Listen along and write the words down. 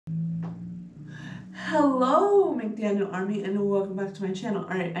Hello, McDaniel Army, and welcome back to my channel.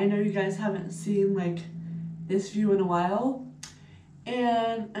 Alright, I know you guys haven't seen this view in a while,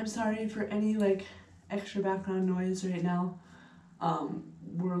 and I'm sorry for any extra background noise right now.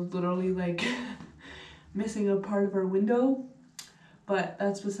 We're literally missing a part of our window, but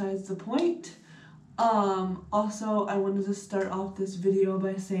that's besides the point. Also, I wanted to start off this video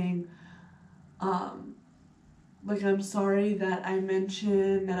by saying, I'm sorry that I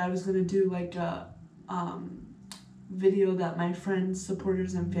mentioned that I was gonna do a video that my friends,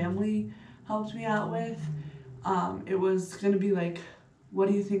 supporters, and family helped me out with. It was gonna be what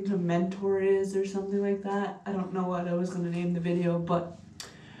do you think a mentor is, or something like that. I don't know what I was gonna name the video, but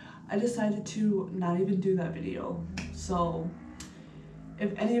I decided to not even do that video. So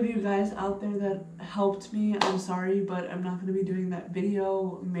if any of you guys out there that helped me, I'm sorry, but I'm not gonna be doing that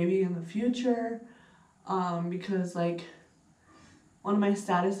video maybe in the future. Because one of my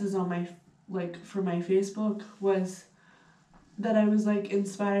statuses on my for my Facebook was that I was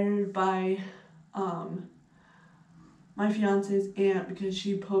inspired by my fiance's aunt, because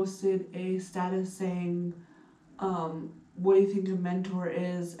she posted a status saying what do you think a mentor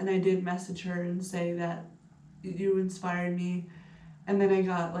is, and I did message her and say that you inspired me. And then I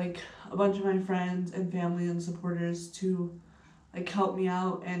got a bunch of my friends and family and supporters to help me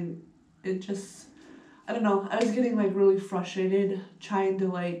out, and it just, I don't know, I was getting really frustrated trying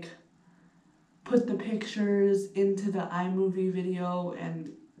to put the pictures into the iMovie video,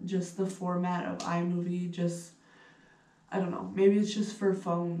 and just the format of iMovie just, I don't know, maybe it's just for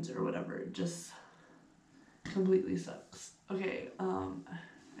phones or whatever, it just completely sucks. Okay,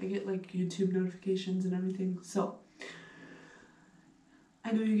 I get YouTube notifications and everything, so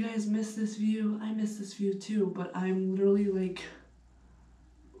I know you guys miss this view, I miss this view too, but I'm literally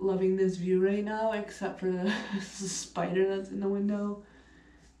loving this view right now, except for the spider that's in the window,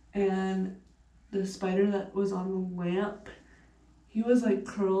 and the spider that was on the lamp, he was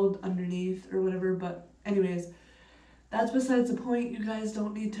curled underneath or whatever. But anyways, that's besides the point. You guys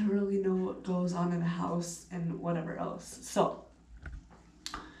don't need to really know what goes on in a house and whatever else. So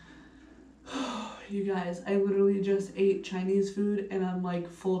you guys, I literally just ate Chinese food and I'm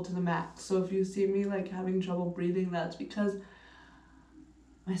full to the max. So if you see me having trouble breathing, that's because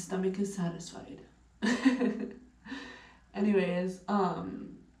my stomach is satisfied. Anyways,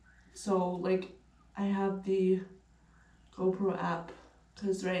 so I have the GoPro app,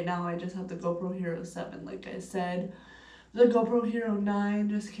 because right now I just have the GoPro Hero 7, like I said. The GoPro Hero 9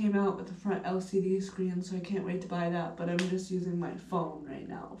 just came out with the front LCD screen, so I can't wait to buy that, but I'm just using my phone right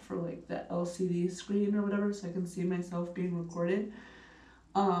now for the LCD screen or whatever, so I can see myself being recorded.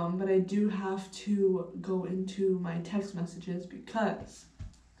 But I do have to go into my text messages because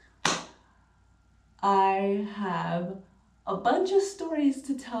I have a bunch of stories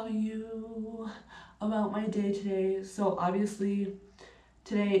to tell you about my day today. So obviously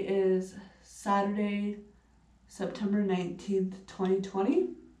today is Saturday, September 19th, 2020.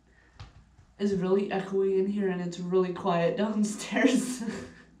 It's really echoey in here and it's really quiet downstairs.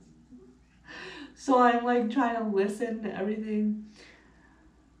 So I'm trying to listen to everything.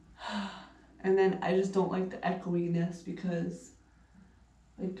 And then I just don't like the echoiness because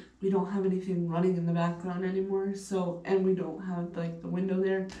we don't have anything running in the background anymore, so, and we don't have the window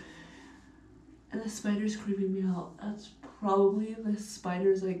there, and the spider's creeping me out. That's probably the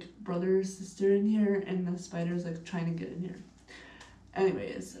spider's brother or sister in here, and the spider's trying to get in here.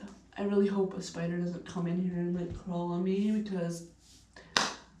 Anyways, I really hope a spider doesn't come in here and crawl on me, because I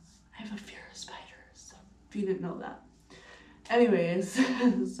have a fear of spiders, so if you didn't know that. Anyways,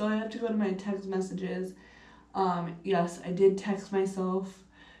 so I have to go to my text messages. Yes, I did text myself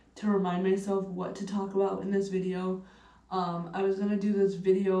to remind myself what to talk about in this video. I was gonna do this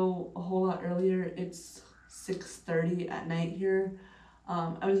video a whole lot earlier. It's 6:30 at night here.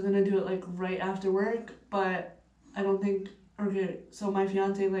 I was gonna do it right after work, but I don't think, okay, so my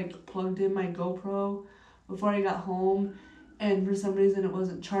fiance plugged in my GoPro before I got home, and for some reason it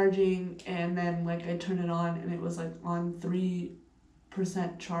wasn't charging, and then I turned it on and it was on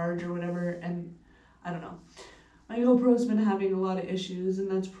 3% charge or whatever, and I don't know. My GoPro's been having a lot of issues,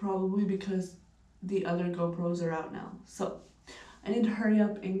 and that's probably because the other GoPros are out now. So I need to hurry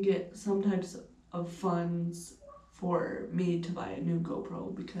up and get some types of funds for me to buy a new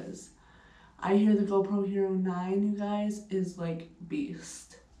GoPro, because I hear the GoPro Hero 9, you guys, is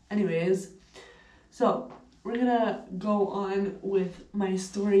beast. Anyways, so we're gonna go on with my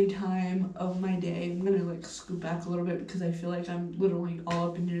story time of my day. I'm gonna scoot back a little bit because I feel I'm literally all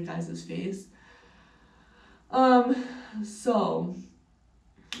up in your guys' face. So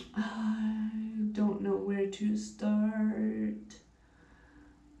I don't know where to start.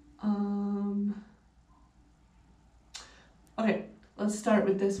 let's start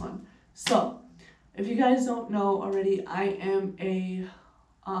with this one. So, if you guys don't know already, I am a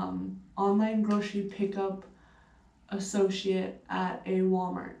online grocery pickup associate at a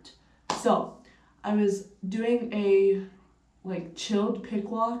Walmart. So, I was doing a like chilled pick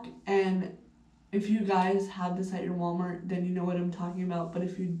walk, and if you guys have this at your Walmart, then you know what I'm talking about, but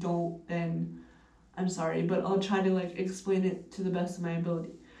if you don't, then I'm sorry, but I'll try to like explain it to the best of my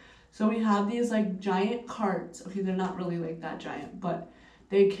ability. So we have these like giant carts. Okay, they're not really like that giant, but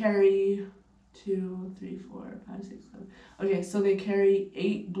they carry 2, 3, 4, 5, 6, 7. Okay, so they carry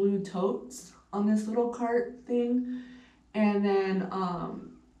 8 blue totes on this little cart thing. And then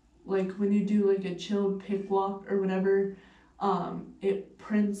like when you do like a chilled pick walk or whatever, it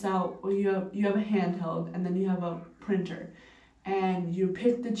prints out, well, you have a handheld and then you have a printer, and you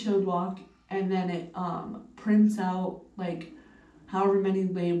pick the chilled walk, and then it prints out like however many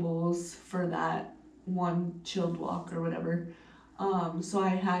labels for that one chilled walk or whatever. So I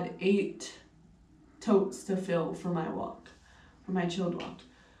had 8 totes to fill for my walk, for my chilled walk.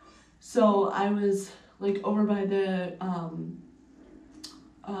 So I was like over by the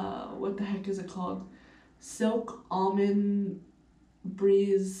what the heck is it called? Silk Almond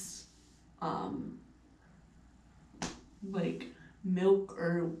Breeze like milk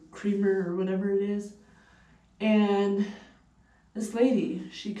or creamer or whatever it is. And this lady,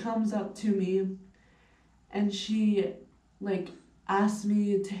 she comes up to me and she like asked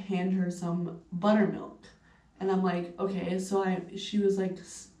me to hand her some buttermilk. And I'm like, okay. So she was like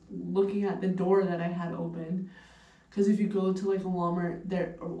looking at the door that I had open, because if you go to like a Walmart,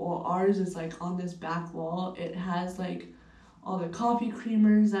 well, ours is like on this back wall. It has like all the coffee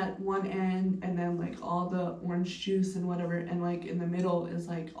creamers at one end, and then like all the orange juice and whatever, and like in the middle is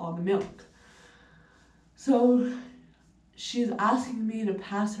like all the milk. So she's asking me to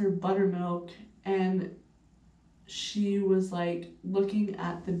pass her buttermilk, and she was like looking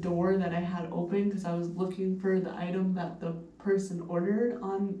at the door that I had open, because I was looking for the item that the person ordered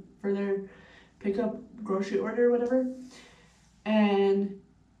on for their pickup grocery order or whatever. And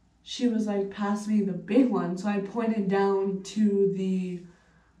she was like, pass me the big one. So I pointed down to the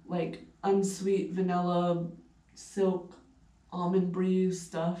like unsweet vanilla silk almond breeze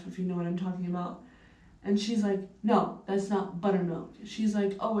stuff, if you know what I'm talking about. And she's like, no, that's not buttermilk. She's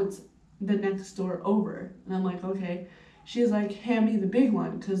like, oh, it's the next door over. And I'm like, okay. She's like, hand me the big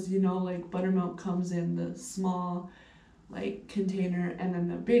one, because you know, like buttermilk comes in the small like container and then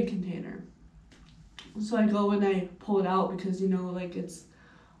the big container. So I go and I pull it out, because you know, like it's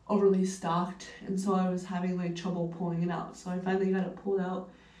overly stocked, and so I was having like trouble pulling it out. So I finally got it pulled out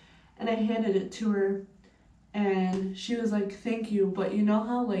and I handed it to her, and she was like, thank you, but you know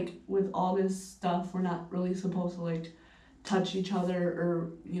how like with all this stuff we're not really supposed to like touch each other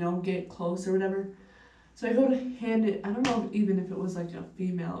or, you know, get close or whatever. So I go to hand it, I don't know even if it was like a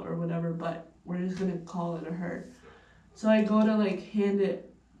female or whatever, but we're just gonna call it a her. So I go to like hand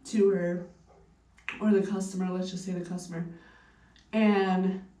it to her, or the customer, let's just say the customer,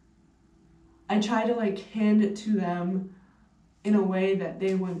 and I try to like hand it to them in a way that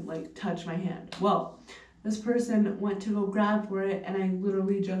they wouldn't like touch my hand. Well, this person went to go grab for it, and I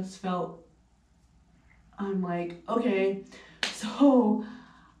literally just felt, I'm like, okay. So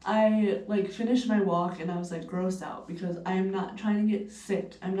I like finished my walk, and I was like grossed out, because I am not trying to get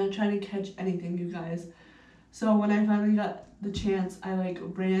sick. I'm not trying to catch anything, you guys. So when I finally got the chance, I like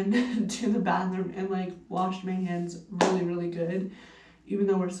ran to the bathroom and like washed my hands really, really good, even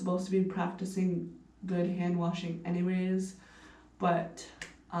though we're supposed to be practicing good hand washing anyways. But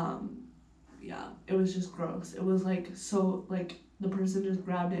yeah, it was just gross. It was like so, like the person just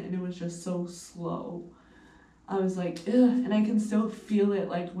grabbed it and it was just so slow. I was like, ugh, and I can still feel it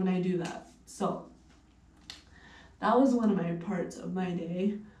like when I do that. So that was one of my parts of my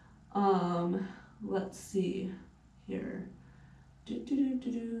day. Let's see here.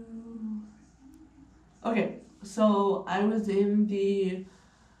 Okay, so I was in the,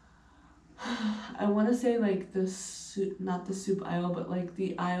 I want to say like the soup, not the soup aisle, but like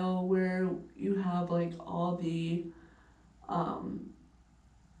the aisle where you have like all the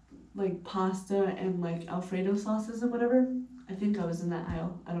like pasta and like Alfredo sauces and whatever. I think I was in that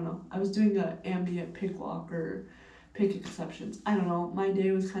aisle. I don't know. I was doing a ambient pick walk or pick exceptions. I don't know. My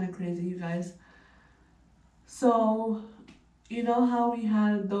day was kind of crazy, you guys. So, you know how we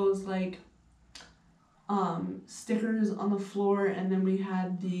had those like stickers on the floor, and then we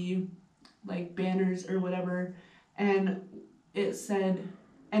had the like banners or whatever, and it said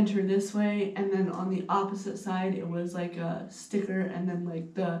enter this way, and then on the opposite side it was like a sticker, and then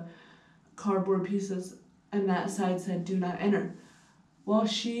like the cardboard pieces, and that side said do not enter. Well,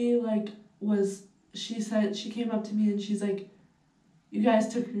 she came up to me and she's like, you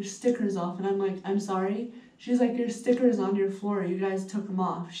guys took your stickers off. And I'm like, I'm sorry. She's like, your stickers on your floor, you guys took them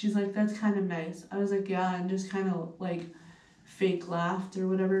off. She's like, that's kind of nice. I was like, yeah, and just kind of like fake laughed or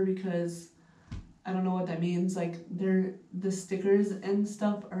whatever, because I don't know what that means. Like, the stickers and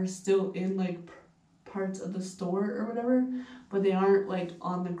stuff are still in like parts of the store or whatever, but they aren't like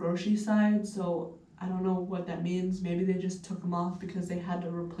on the grocery side, so I don't know what that means. Maybe they just took them off because they had to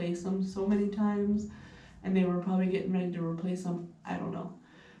replace them so many times, and they were probably getting ready to replace them. I don't know.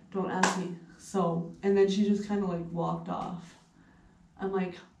 Don't ask me. So, and then she just kind of like walked off. I'm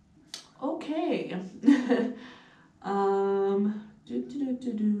like, okay.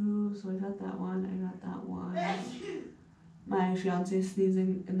 So I got that one. My fiance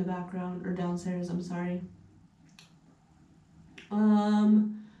sneezing in the background or downstairs. I'm sorry.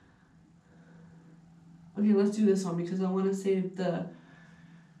 Okay, let's do this one because I want to save the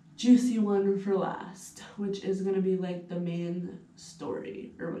juicy one for last, which is gonna be like the main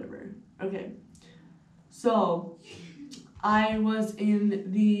story or whatever. Okay, so I was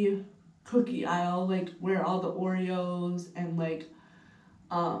in the cookie aisle, like where all the Oreos and like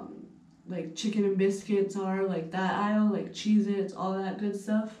chicken and biscuits are, like that aisle, like Cheez-Its, all that good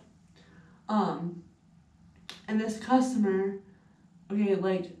stuff. And this customer, okay,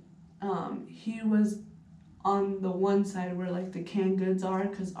 like he was on the one side where like the canned goods are,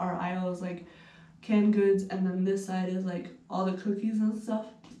 because our aisle is like canned goods, and then this side is like all the cookies and stuff.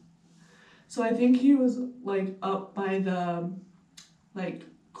 So I think he was like up by the like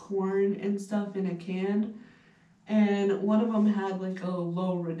corn and stuff in a can, and one of them had like a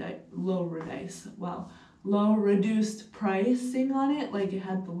low reduced pricing on it. Like it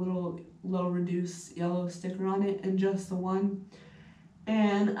had the little low reduced yellow sticker on it, and just the one.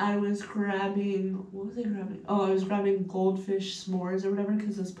 And I was grabbing, what was I grabbing? Oh, I was grabbing goldfish s'mores or whatever,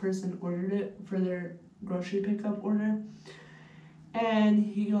 because this person ordered it for their grocery pickup order. And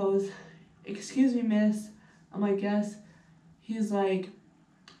he goes, excuse me, miss. I'm like, yes. He's like,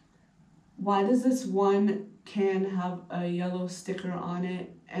 why does this one can have a yellow sticker on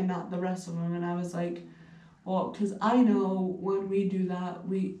it and not the rest of them? And I was like, well, because I know when we do that,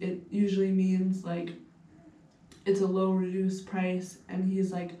 it usually means like it's a low reduced price. And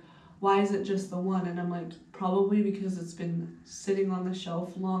he's like, why is it just the one? And I'm like, probably because it's been sitting on the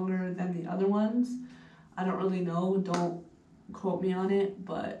shelf longer than the other ones. I don't really know, don't quote me on it,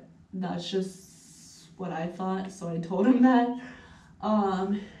 but that's just what I thought, so I told him that.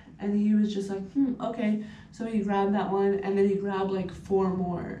 And he was just like, okay. So he grabbed that one, and then he grabbed like 4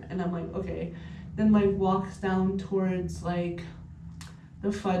 more, and I'm like, okay. Then like walks down towards like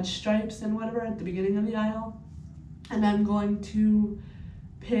the fudge stripes and whatever at the beginning of the aisle. And I'm going to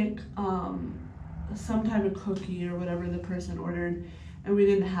pick some type of cookie or whatever the person ordered, and we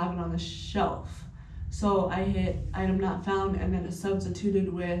didn't have it on the shelf. So I hit item not found, and then it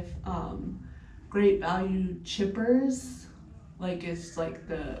substituted with Great Value chippers. Like it's like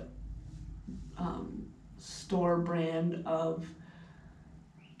the store brand of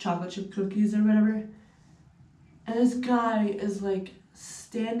chocolate chip cookies or whatever. And this guy is like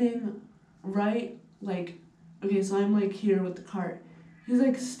standing right, like, okay, so I'm like here with the cart. He's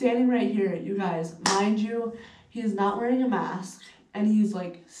like standing right here, you guys. Mind you, he is not wearing a mask, and he's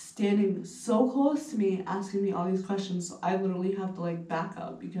like standing so close to me asking me all these questions. So I literally have to like back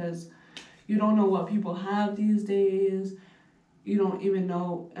up, because you don't know what people have these days. You don't even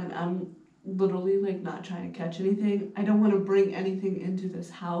know, and I'm literally like not trying to catch anything. I don't want to bring anything into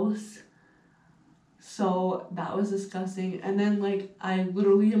this house. So that was disgusting. And then like I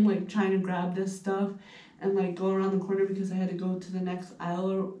literally am like trying to grab this stuff and like go around the corner, because I had to go to the next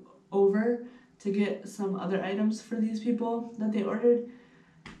aisle over to get some other items for these people that they ordered.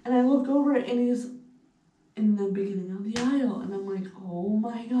 And I look over and he's in the beginning of the aisle, and I'm like, oh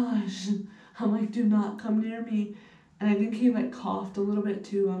my gosh. I'm like, do not come near me. And I think he like coughed a little bit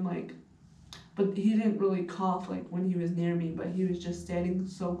too. I'm like, but he didn't really cough like when he was near me, but he was just standing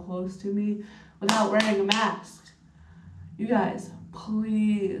so close to me without wearing a mask. You guys,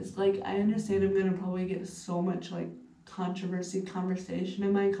 please, like, I understand I'm gonna probably get so much like conversation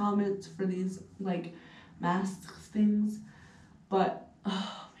in my comments for these like masks things, but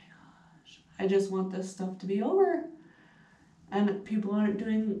oh my gosh, I just want this stuff to be over, and people aren't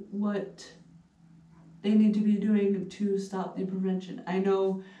doing what they need to be doing to stop the prevention. I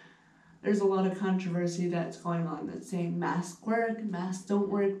know there's a lot of controversy that's going on that's saying masks work, masks don't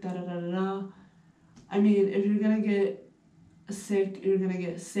work, da-da-da-da-da. I mean, if you're gonna get sick, you're gonna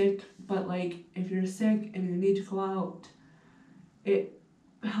get sick, but like, if you're sick and you need to go out, it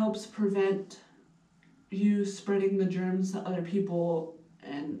helps prevent you spreading the germs to other people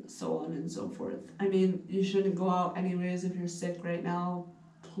and so on and so forth. I mean, you shouldn't go out anyways if you're sick right now.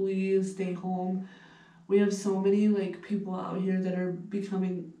 Please stay home. We have so many like people out here that are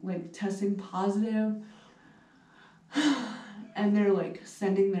becoming like testing positive and they're like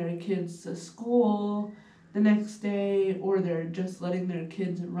sending their kids to school the next day, or they're just letting their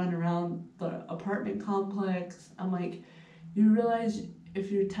kids run around the apartment complex. I'm like, you realize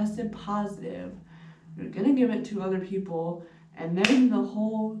if you're tested positive, you're gonna give it to other people, and then the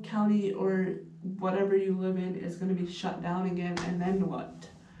whole county or whatever you live in is gonna be shut down again, and then what?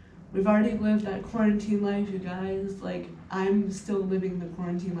 We've already lived that quarantine life, you guys. Like, I'm still living the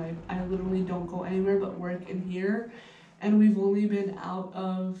quarantine life. I literally don't go anywhere but work in here, and we've only been out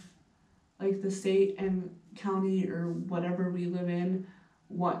of like the state and county or whatever we live in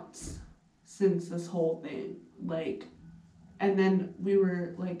once since this whole thing. Like, and then we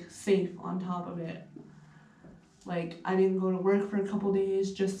were like safe on top of it. Like, I didn't go to work for a couple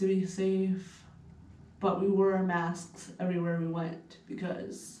days just to be safe, but we wore our masks everywhere we went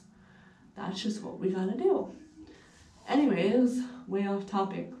because that's just what we gotta do. Anyways, way off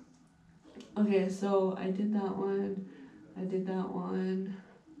topic. Okay, so I did that one.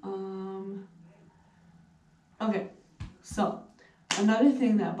 Okay, so another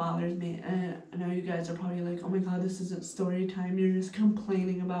thing that bothers me, and I know you guys are probably like, oh my god, this isn't story time, you're just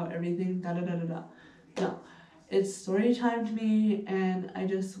complaining about everything, da da da da da. No, it's story time to me, and I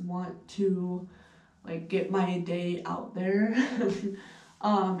just want to like get my day out there.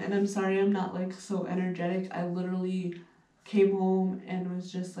 And I'm sorry I'm not like so energetic. I literally came home and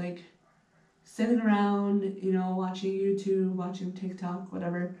was just like sitting around, you know, watching YouTube, watching TikTok,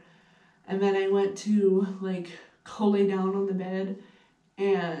 whatever. And then I went to like go lay down on the bed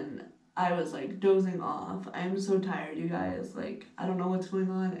and I was like dozing off. I'm so tired, you guys. Like, I don't know what's going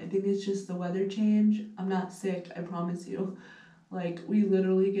on. I think it's just the weather change. I'm not sick, I promise you. Like, we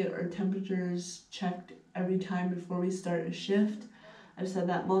literally get our temperatures checked every time before we start a shift. I've said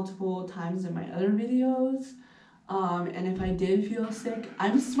that multiple times in my other videos. And if I did feel sick,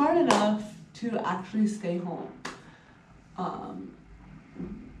 I'm smart enough to actually stay home.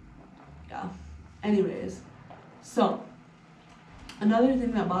 Yeah. Anyways, so another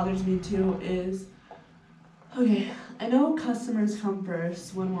thing that bothers me too is, okay, I know customers come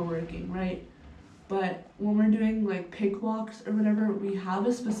first when we're working, right? But when we're doing like pick walks or whatever, we have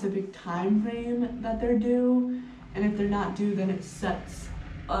a specific time frame that they're due, and if they're not due, then it sets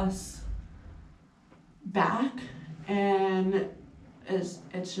us back, and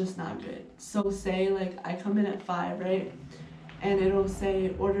it's just not good. So say like I come in at 5, right? And it'll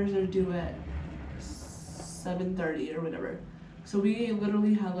say orders are due at 7:30 or whatever. So we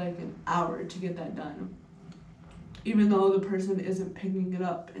literally have like an hour to get that done. Even though the person isn't picking it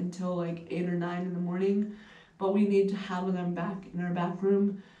up until like 8 or 9 in the morning, but we need to have them back in our back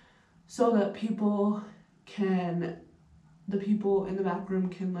room so that the people in the back room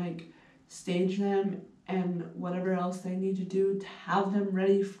can like stage them and whatever else they need to do to have them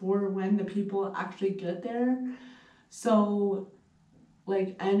ready for when the people actually get there. So,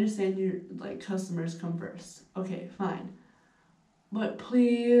 like, I understand your like customers come first. Okay, fine. But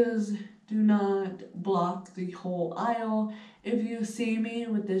please do not block the whole aisle. If you see me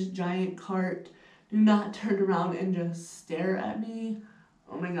with this giant cart, do not turn around and just stare at me.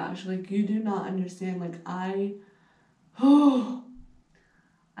 Oh my gosh, like, you do not understand. Like, I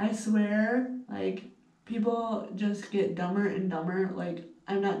swear, like, people just get dumber and dumber. Like,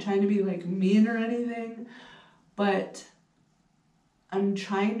 I'm not trying to be like mean or anything, but I'm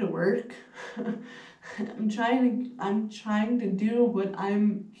trying to work. I'm trying to do what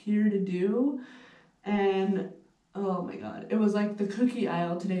I'm here to do, and oh my god, it was like the cookie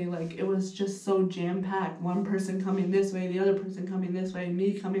aisle today. Like, it was just so jam-packed. One person coming this way, the other person coming this way,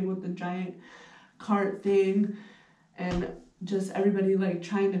 me coming with the giant cart thing, and just everybody like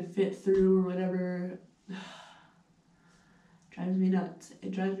trying to fit through or whatever. Drives me nuts.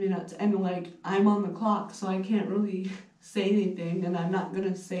 It drives me nuts. And like, I'm on the clock, so I can't really say anything, and I'm not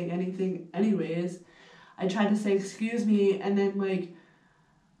gonna say anything anyways. I tried to say excuse me, and then like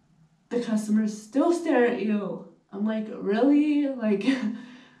the customers still stare at you. I'm like, really? Like,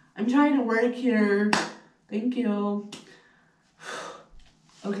 I'm trying to work here. Thank you.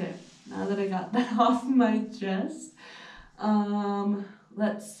 Okay, now that I got that off my chest,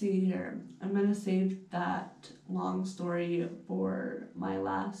 let's see here. I'm gonna save that long story for my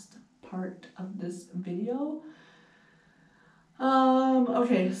last part of this video.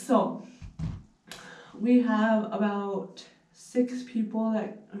 Okay, so we have about 6 people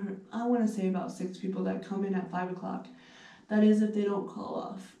that, I want to say about 6 people that come in at 5 o'clock. That is if they don't call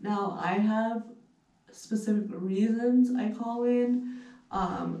off. Now, I have specific reasons I call in.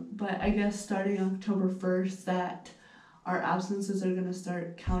 But I guess starting October 1st that our absences are gonna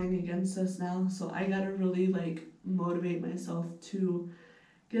start counting against us now. So I gotta really like motivate myself to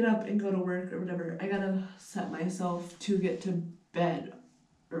get up and go to work or whatever. I gotta set myself to get to bed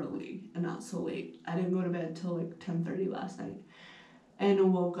early and not so late. I didn't go to bed till like 10:30 last night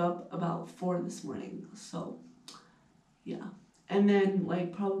and woke up about 4 this morning. So yeah. And then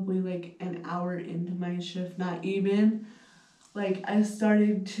like probably like an hour into my shift, not even, like I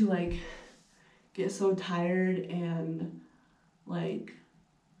started to like get so tired and like,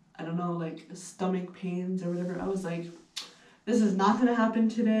 I don't know, like stomach pains or whatever. I was like, this is not gonna happen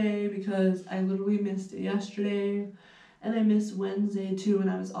today because I literally missed it yesterday and I missed Wednesday too and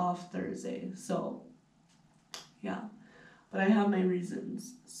I was off Thursday. So yeah, but I have my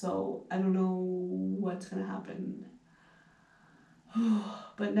reasons. So I don't know what's gonna happen.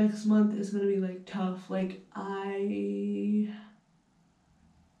 But next month is gonna be like tough. Like I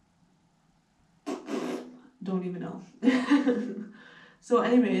don't even know. So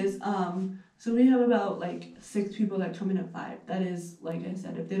anyways, so we have about like 6 people that come in at 5. That is, like I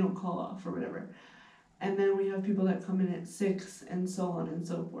said, if they don't call off or whatever. And then we have people that come in at 6 and so on and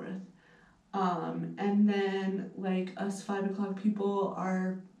so forth. And then like us 5 o'clock people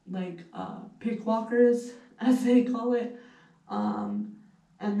are like pick walkers, as they call it.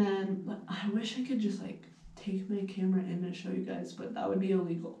 And then I wish I could just like take my camera in and show you guys, but that would be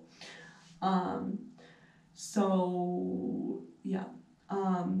illegal. So yeah.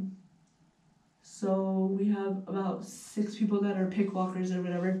 So we have about 6 people that are pick walkers or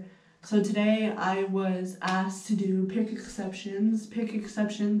whatever. So today I was asked to do pick exceptions. Pick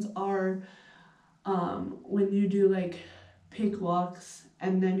exceptions are when you do like pick walks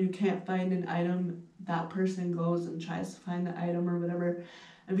and then you can't find an item, that person goes and tries to find the item or whatever.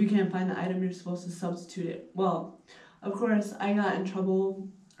 If you can't find the item, you're supposed to substitute it. Well, of course, I got in trouble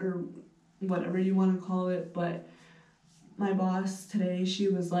or whatever you want to call it, but my boss today, she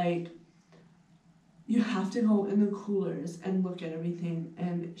was like, you have to go in the coolers and look at everything.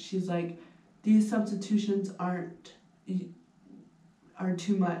 And she's like, these substitutions are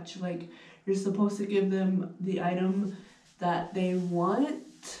too much. Like, you're supposed to give them the item that they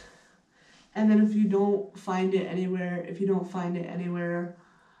want. And then if you don't find it anywhere,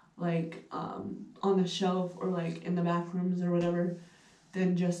 like on the shelf or like in the back rooms or whatever,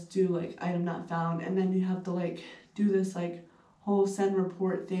 then just do like item not found. And then you have to like do this like whole send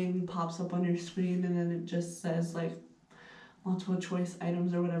report thing, pops up on your screen, and then it just says like multiple choice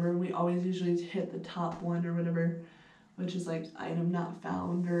items or whatever. We always usually hit the top one or whatever, which is like item not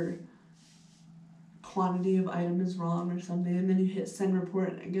found or quantity of item is wrong or something, and then you hit send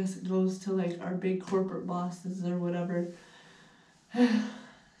report, and I guess it goes to like our big corporate bosses or whatever.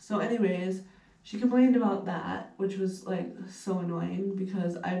 So anyways, she complained about that, which was like so annoying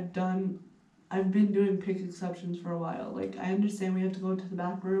because I've been doing pick exceptions for a while. Like, I understand we have to go to the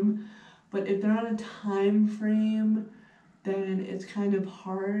back room, but if they're on a time frame, then it's kind of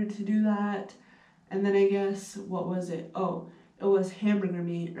hard to do that. And then I guess, what was it? Oh, it was hamburger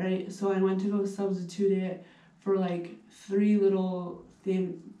meat, right? So I went to go substitute it for like 3 little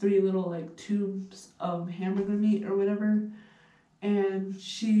like tubes of hamburger meat or whatever. And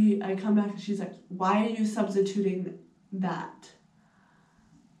I come back and she's like, why are you substituting that?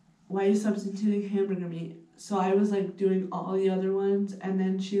 Why are you substituting hamburger meat? So I was like doing all the other ones, and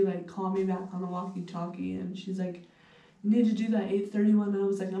then she like called me back on the walkie-talkie and she's like, you need to do that 8:31. And I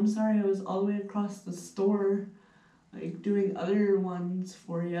was like, I'm sorry, I was all the way across the store like doing other ones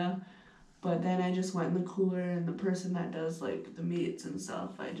for you. But then I just went in the cooler, and the person that does like the meats and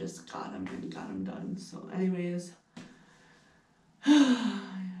stuff, I just got them done. So anyways,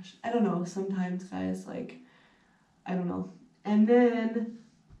 I don't know, sometimes guys, like, I don't know. And then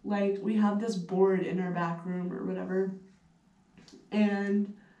like we have this board in our back room or whatever,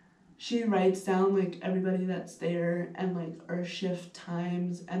 and she writes down like everybody that's there and like our shift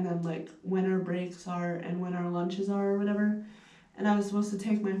times and then like when our breaks are and when our lunches are or whatever. And I was supposed to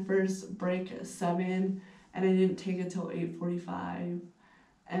take my first break at 7 and I didn't take it till 8:45.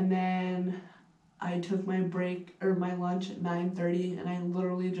 And then I took my break or my lunch at 9:30 and I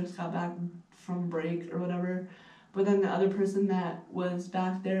literally just got back from break or whatever. But then the other person that was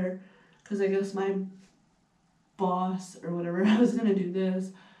back there, because I guess my boss or whatever, I was gonna do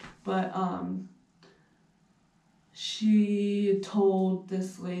this, but she told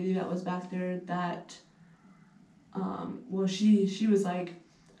this lady that was back there that well, she was like,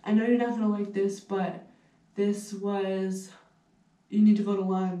 I know you're not gonna like this, but this was, you need to go to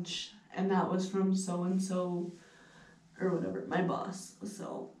lunch, and that was from so and so or whatever, my boss.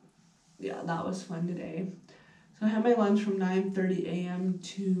 So yeah, that was fun today. So I had my lunch from 9:30 a.m.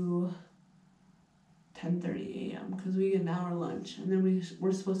 to 10:30 a.m. because we get an hour lunch, and then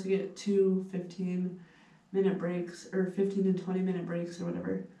we're supposed to get 2 15-minute breaks, or 15 to 20-minute breaks or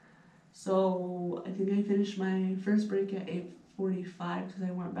whatever. So I think I finished my first break at 8:45 because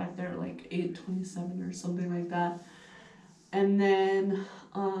I went back there at like 8:27 or something like that. And then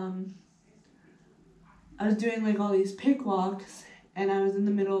I was doing like all these pick walks, and I was in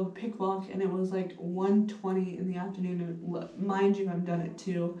the middle of a pick walk, and it was like 1:20 in the afternoon. And mind you, I'm done at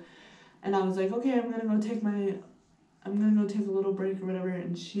 2. And I was like, okay, I'm gonna go take a little break or whatever.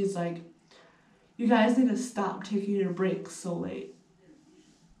 And she's like, you guys need to stop taking your breaks so late.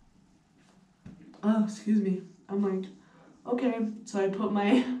 Oh, excuse me. I'm like, okay. So I put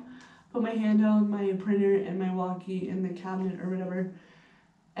my handheld, my printer, and my walkie in the cabinet or whatever.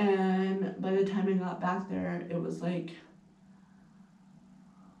 And by the time I got back there, it was like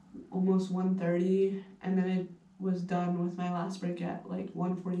almost 1:30, and then I was done with my last break at like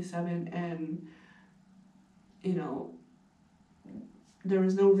 1:47, and you know, there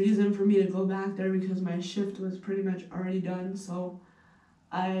was no reason for me to go back there because my shift was pretty much already done. So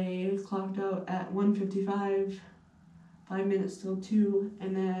I clocked out at 1:55, 5 minutes till 2,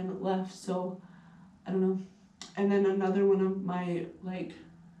 and then left. So I don't know. And then another one of my like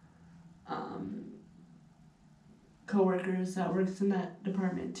co-workers that works in that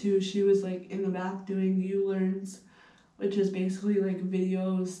department too, she was like in the back doing U-Learns, which is basically like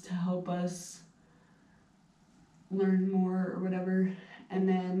videos to help us learn more or whatever. And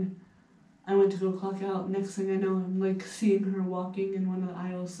then I went to go clock out. Next thing I know, I'm like seeing her walking in one of the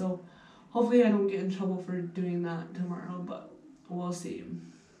aisles. So hopefully I don't get in trouble for doing that tomorrow, but we'll see.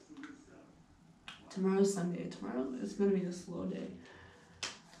 Tomorrow's Sunday. Tomorrow is gonna be a slow day.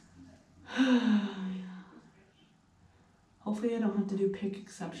 Hopefully I don't have to do pick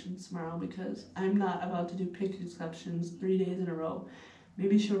exceptions tomorrow, because I'm not about to do pick exceptions 3 days in a row.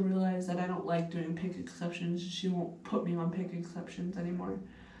 Maybe she'll realize that I don't like doing pick exceptions. She won't put me on pick exceptions anymore.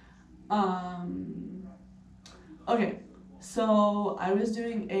 Okay, so I was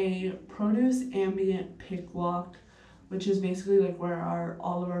doing a produce ambient pick walk, which is basically like where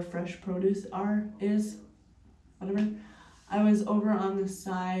all of our fresh produce is, whatever. I was over on the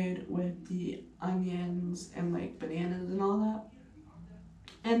side with the onions and like bananas and all that.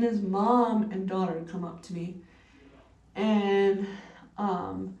 And this mom and daughter come up to me, and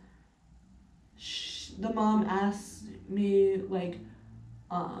the mom asked me like,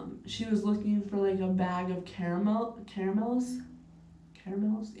 she was looking for like a bag of caramels,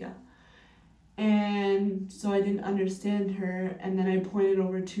 yeah. And so I didn't understand her, and then I pointed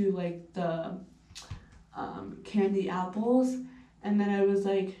over to like the candy apples, and then I was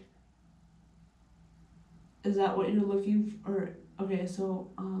like, is that what you're looking for? Okay, so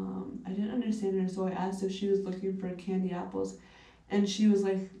I didn't understand her, so I asked if she was looking for candy apples, and she was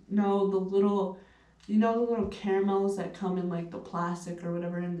like, no, the little caramels that come in like the plastic or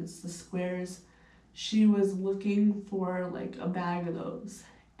whatever, and it's the squares. She was looking for like a bag of those,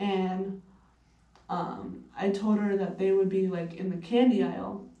 and I told her that they would be like in the candy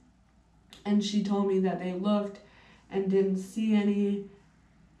aisle, and she told me that they looked and didn't see any.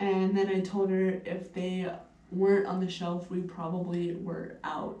 And then I told her if they weren't on the shelf, we probably were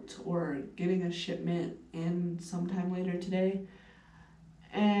out or getting a shipment in sometime later today.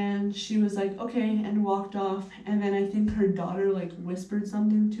 And she was like, okay, and walked off. And then I think her daughter like whispered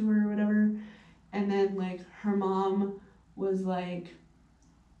something to her or whatever. And then like her mom was like,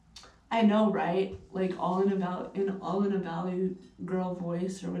 I know, right? Like all in a Valley girl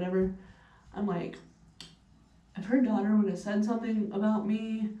voice or whatever. I'm like, if her daughter would have said something about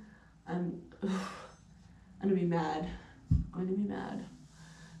me, I'm gonna be mad. I'm going to be mad.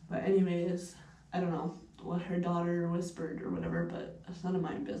 But anyways, I don't know what her daughter whispered or whatever, but it's none of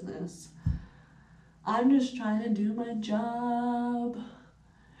my business. I'm just trying to do my job.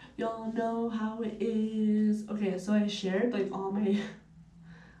 Y'all know how it is. Okay, so I shared like all my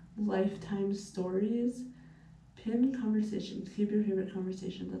lifetime stories. Pin conversations. Keep your favorite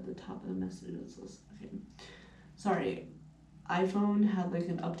conversations at the top of the messages list. Okay. Sorry. iPhone had like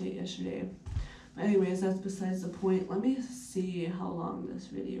an update yesterday. But anyways, that's besides the point. Let me see how long this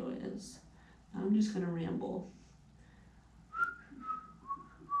video is. I'm just gonna ramble.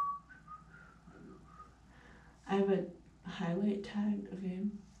 I have a highlight tag. Okay.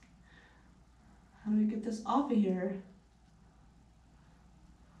 How do I get this off of here?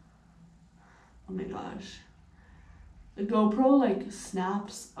 Oh my gosh. The GoPro like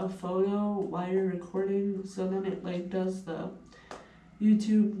snaps a photo while you're recording, so then it like does the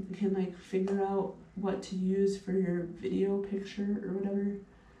YouTube can like figure out what to use for your video picture or whatever.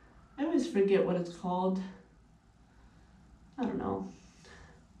 I always forget what it's called. I don't know.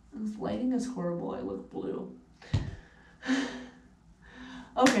 This lighting is horrible. I look blue.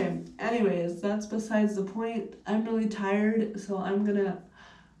 Okay, anyways, that's besides the point. I'm really tired, so I'm gonna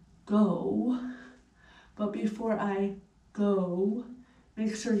go. But before I go,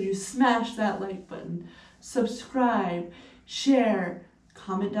 make sure you smash that like button, subscribe, share,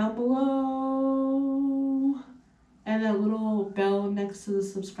 comment down below, and that little bell next to the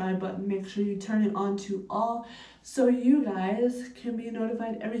subscribe button, make sure you turn it on to all so you guys can be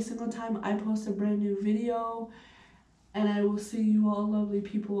notified every single time I post a brand new video. And I will see you all lovely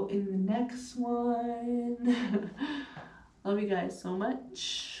people in the next one. Love you guys so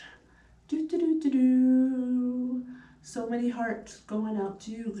much. Do. So many hearts going out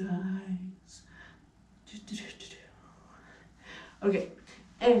to you guys. Okay,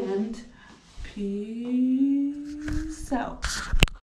 and peace out.